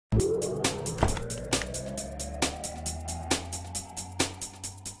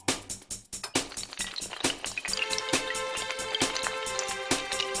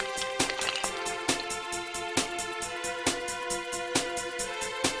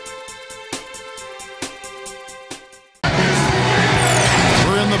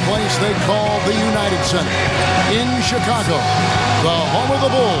they call the United Center in Chicago, the home of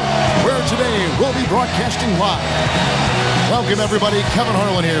the Bulls, where today we'll be broadcasting live. Welcome, everybody. Kevin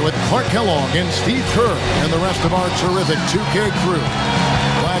Harlan here with Clark Kellogg and Steve Kerr and the rest of our terrific 2K crew.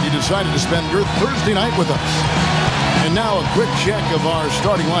 Glad you decided to spend your Thursday night with us. And now a quick check of our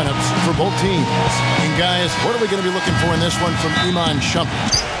starting lineups for both teams. And guys, what are we going to be looking for in this one from Iman Shumpert?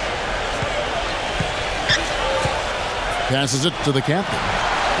 Passes it to the captain.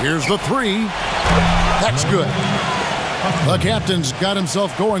 Here's the three. That's good. The captain's got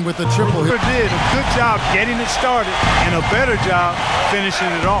himself going with the triple hit. Did a good job getting it started and a better job finishing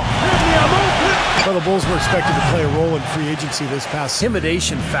it off. Well, the Bulls were expected to play a role in free agency this past.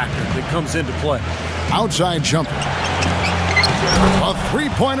 Intimidation factor that comes into play. Outside Shumpert. A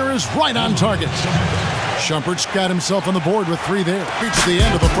three-pointer is right on target. Shumpert's got himself on the board with three there. Reached the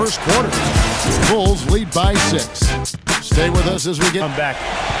end of the first quarter. Bulls lead by 6. Stay with us as we get come back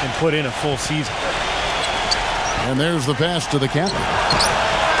and put in a full season. And there's the pass to the captain.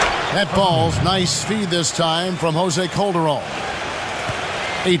 That falls. Nice feed this time from Jose Calderon.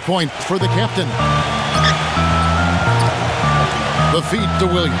 8 points for the captain. The feed to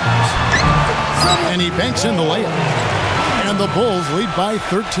Williams. And he banks in the layup. And the Bulls lead by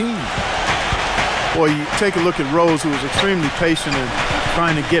 13. Boy, you take a look at Rose, who was extremely patient in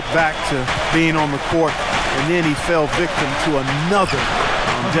trying to get back to being on the court. And then he fell victim to another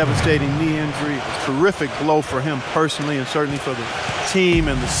devastating knee injury. A terrific blow for him personally and certainly for the team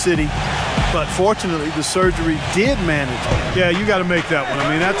and the city. But fortunately, the surgery did manage. Yeah, you got to make that one. I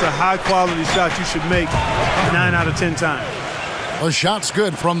mean, that's a high-quality shot you should make 9 out of 10 times. The shot's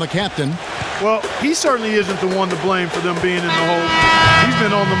good from the captain. Well, he certainly isn't the one to blame for them being in the hole. He's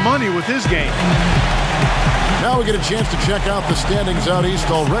been on the money with his game. Now we get a chance to check out the standings out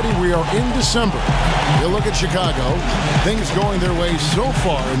east. Already we are in December. You look at Chicago, things going their way so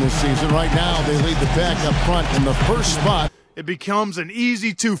far in this season. Right now they lead the pack up front in the first spot. It becomes an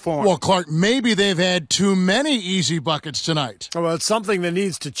easy 2 for them. Well, Clark, maybe they've had too many easy buckets tonight. Well, it's something that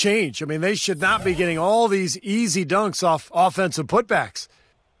needs to change. I mean, they should not be getting all these easy dunks off offensive putbacks.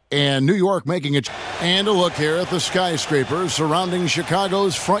 And New York making it. And a look here at the skyscrapers surrounding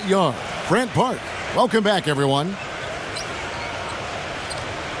Chicago's front yard. Grant Park. Welcome back, everyone.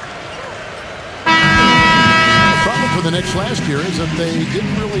 The problem for the Knicks last year is that they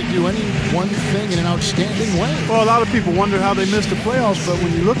didn't really do any one thing in an outstanding way. Well, a lot of people wonder how they missed the playoffs, but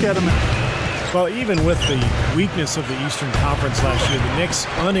when you look at them... Well, even with the weakness of the Eastern Conference last year, the Knicks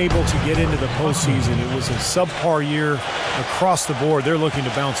unable to get into the postseason. It was a subpar year across the board. They're looking to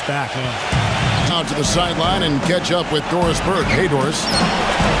bounce back now. Out to the sideline and catch up with Doris Burke. Hey, Doris.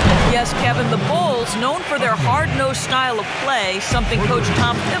 Yes, Kevin, the Bulls, known for their hard-nosed style of play, something Coach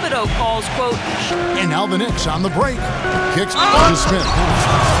Tom Thibodeau calls, quote... And now the Knicks on the break. Kicks to Smith.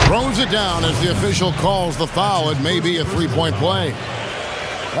 Throws it down as the official calls the foul. It may be a three-point play.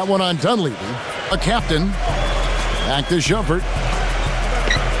 That one on Dunleavy. A captain. Back to Shumpert.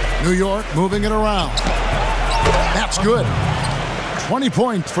 New York moving it around. That's good. 20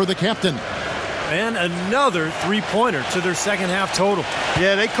 points for the captain. And another three-pointer to their second half total.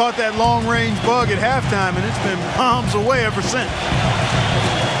 Yeah, they caught that long-range bug at halftime, and it's been bombs away ever since.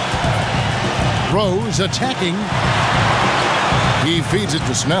 Rose attacking. He feeds it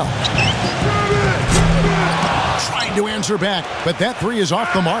to Snell. Trying to answer back, but that three is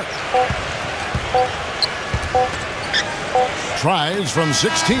off the mark. Tries from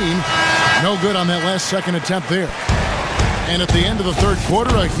 16. No good on that last second attempt there. And at the end of the third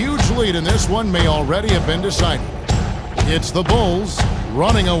quarter, a huge lead in this one may already have been decided. It's the Bulls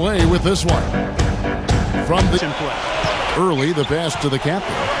running away with this one. From the early, the pass to the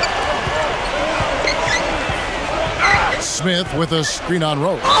captain. Smith with a screen on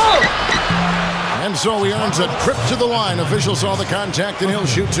Rose. And so he earns a trip to the line. Officials saw the contact, and he'll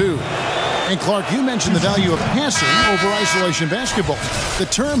shoot two. And Clark, you mentioned the value of passing over isolation basketball. The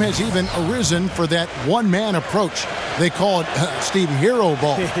term has even arisen for that one-man approach. They call it, Steve, hero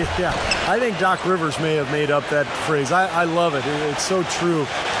ball. Yeah, I think Doc Rivers may have made up that phrase. I love it. It's so true.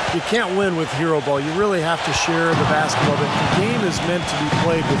 You can't win with hero ball. You really have to share the basketball. The game is meant to be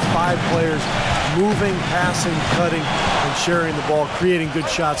played with 5 players moving, passing, cutting, and sharing the ball, creating good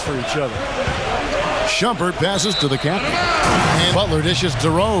shots for each other. Shumpert passes to the captain. And Butler dishes to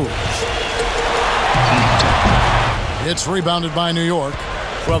Rose. It's rebounded by New York.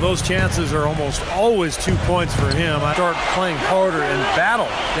 Well, those chances are almost always 2 points for him. I start playing harder and battle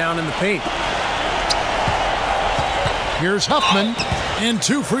down in the paint. Here's Huffman. And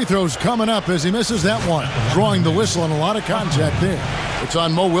 2 free throws coming up as he misses that one. Drawing the whistle and a lot of contact there. It's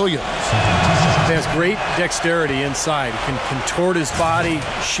on Mo Williams. He has great dexterity inside. He can contort his body,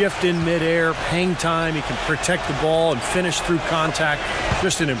 shift in midair, hang time. He can protect the ball and finish through contact.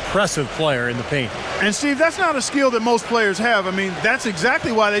 Just an impressive player in the paint. And, Steve, that's not a skill that most players have. I mean, that's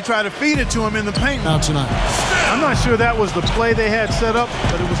exactly why they try to feed it to him in the paint. Now tonight. I'm not sure that was the play they had set up,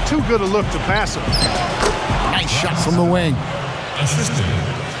 but it was too good a look to pass him. Nice shot from the wing. Assistant,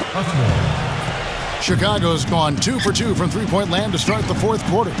 Huffman. Chicago's gone 2 for 2 from three-point land to start the fourth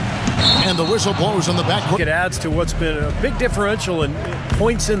quarter. And the whistle blows on the backcourt. It adds to what's been a big differential in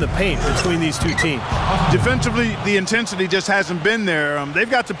points in the paint between these two teams. Defensively, the intensity just hasn't been there.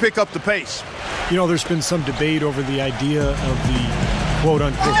 They've got to pick up the pace. You know, there's been some debate over the idea of the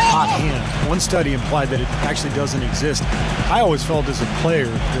quote-unquote hot hand. One study implied that it actually doesn't exist. I always felt as a player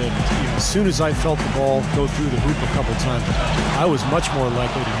that as soon as I felt the ball go through the hoop a couple times, I was much more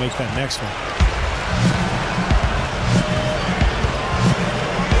likely to make that next one.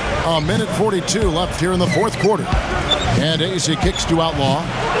 A minute 42 left here in the fourth quarter. And AZ kicks to Outlaw.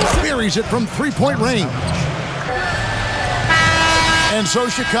 Buries it from three-point range. And so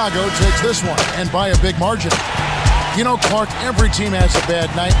Chicago takes this one, and by a big margin. You know, Clark, every team has a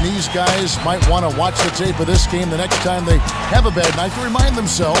bad night, and these guys might want to watch the tape of this game the next time they have a bad night to remind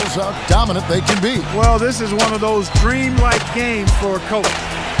themselves how dominant they can be. Well, this is one of those dream-like games for a coach.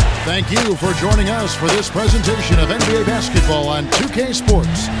 Thank you for joining us for this presentation of NBA basketball on 2K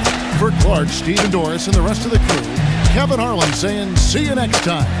Sports. For Clark, Steve, and Doris, and the rest of the crew, Kevin Harlan saying see you next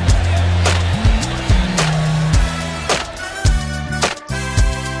time.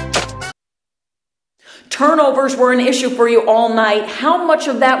 Turnovers were an issue for you all night. How much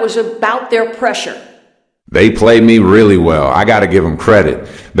of that was about their pressure? They played me really well. I got to give them credit.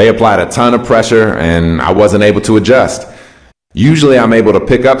 They applied a ton of pressure, and I wasn't able to adjust. Usually I'm able to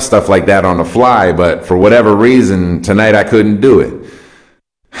pick up stuff like that on the fly, but for whatever reason, tonight I couldn't do it.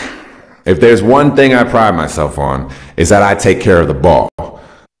 If there's one thing I pride myself on, is that I take care of the ball.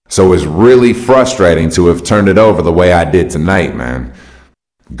 So it's really frustrating to have turned it over the way I did tonight, man.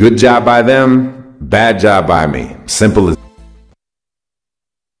 Good job by them, bad job by me. Simple as...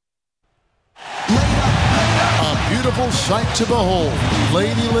 A beautiful sight to behold.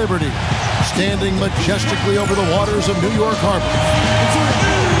 Lady Liberty standing majestically over the waters of New York Harbor.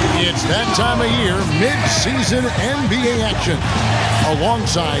 It's that time of year, mid-season NBA action.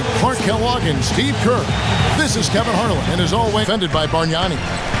 Alongside Clark Kellogg and Steve Kerr, this is Kevin Harlan, and as always, defended by Bargnani.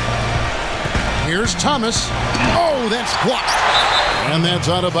 Here's Thomas. Oh, that's blocked. And that's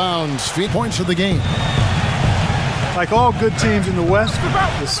out of bounds. Feet points of the game. Like all good teams in the West,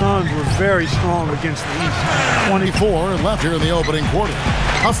 the Suns were very strong against the East. 24 left here in the opening quarter.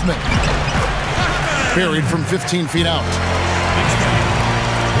 Huffman buried from 15 feet out.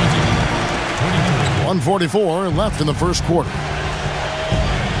 1:44 left in the first quarter.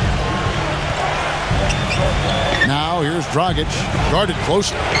 Now here's Dragic, guarded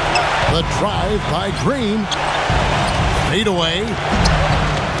closely. The drive by Green. Fade away.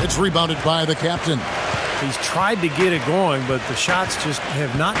 It's rebounded by the captain. He's tried to get it going, but the shots just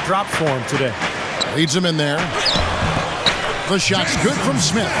have not dropped for him today. Leads him in there. The shot's good from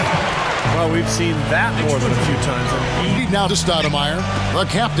Smith. Well, we've seen that more than a few times. Now to Stoudemire. The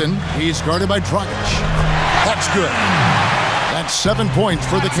captain. He's guarded by Dragic. That's good. That's 7 points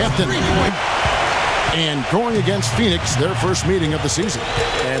for the captain. And going against Phoenix, their first meeting of the season.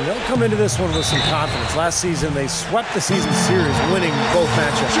 And they'll come into this one with some confidence. Last season, they swept the season series, winning both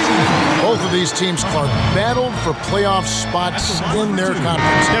matchups. Both of these teams, Clark, battled for playoff spots in their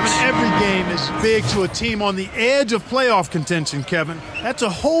conference. Kevin, every game is big to a team on the edge of playoff contention, Kevin. That's a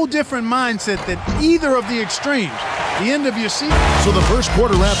whole different mindset than either of the extremes. The end of your season. So the first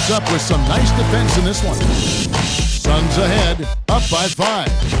quarter wraps up with some nice defense in this one. Suns ahead, up by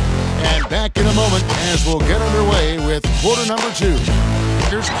 5. And back in a moment as we'll get underway with quarter number 2.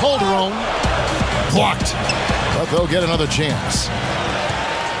 Here's Calderon. Blocked. But they'll get another chance.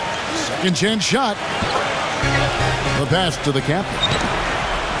 Second chance shot. The pass to the captain.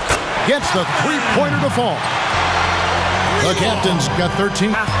 Gets the three-pointer to fall. The captain's got 13.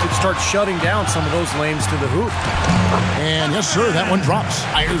 To start shutting down some of those lanes to the hoop. And yes, sir, that one drops.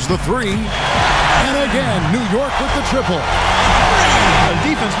 Fires the 3. And again, New York with the triple. The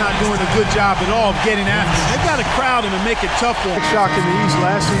defense not doing a good job at all of getting after it. They've got to crowd him and make it tough for him. Shock in the East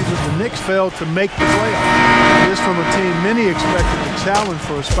last season, the Knicks failed to make the playoffs. This from a team many expected to challenge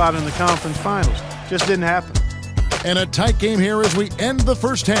for a spot in the conference finals. Just didn't happen. And a tight game here as we end the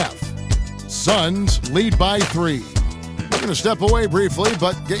first half. Suns lead by 3. We're going to step away briefly,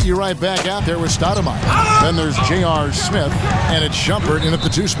 but get you right back out there with Stoudemire. Then there's J.R. Smith, and it's Shumpert in at the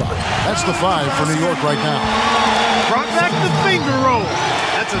 2 spot. That's the 5 for New York right now. Brought back the finger roll.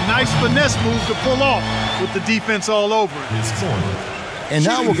 Nice finesse move to pull off with the defense all over it. His fourth. And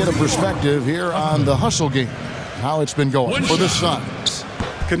now we'll get a perspective here on the hustle game, how it's been going for the Suns.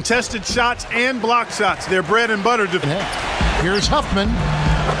 Contested shots and block shots. They're bread and butter. Here's Huffman,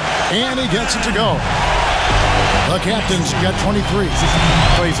 and he gets it to go. The captain's got 23.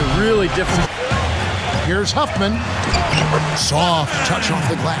 Plays a really different. Here's Huffman. Soft touch off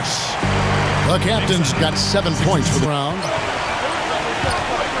the glass. The captain's got 7 points for the round.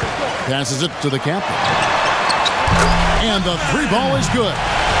 Passes it to the captain. And the three ball is good.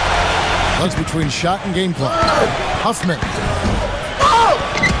 That's between shot and game plan. Huffman.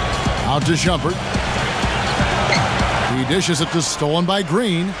 Out to Shumpert. He dishes it to stolen by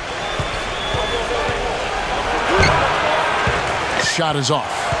Green. Shot is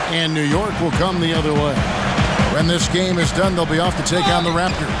off. And New York will come the other way. When this game is done, they'll be off to take on the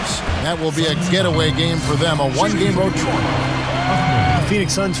Raptors. That will be a getaway game for them, a one-game road trip. The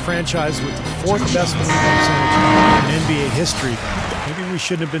Phoenix Suns franchise with the fourth best winning percentage in NBA history. Maybe we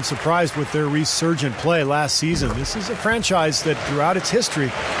shouldn't have been surprised with their resurgent play last season. This is a franchise that throughout its history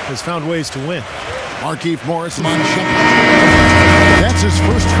has found ways to win. Markieff Morris on Shumpert. That's his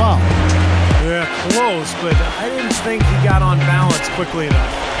first foul. Yeah, close, but I didn't think he got on balance quickly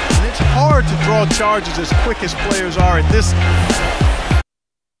enough. And it's hard to draw charges as quick as players are at this.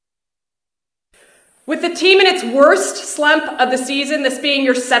 With the team in its worst slump of the season, this being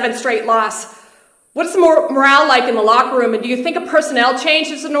your 7th straight loss, what's the morale like in the locker room, and do you think a personnel change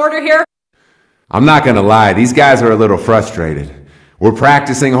is in order here? I'm not going to lie, these guys are a little frustrated. We're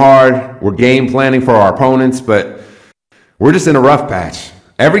practicing hard, we're game planning for our opponents, but we're just in a rough patch.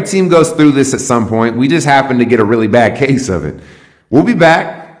 Every team goes through this at some point. We just happen to get a really bad case of it. We'll be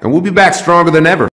back, and we'll be back stronger than ever.